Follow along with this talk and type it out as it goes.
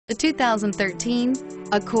The 2013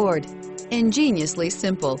 Accord. Ingeniously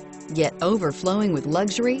simple, yet overflowing with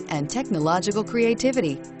luxury and technological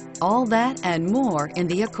creativity. All that and more in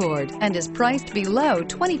the Accord, and is priced below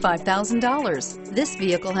 $25,000. This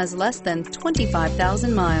vehicle has less than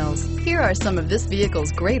 25,000 miles. Here are some of this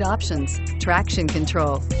vehicle's great options: traction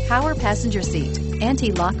control, power passenger seat,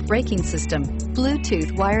 anti-lock braking system,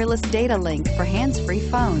 Bluetooth wireless data link for hands-free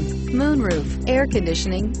phone, moonroof, air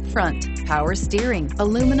conditioning, front, power steering,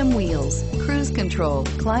 aluminum wheels, cruise control,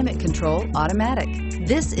 climate control, automatic.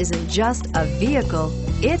 This isn't just a vehicle,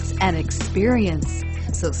 it's an experience.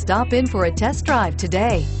 So stop in for a test drive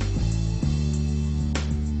today.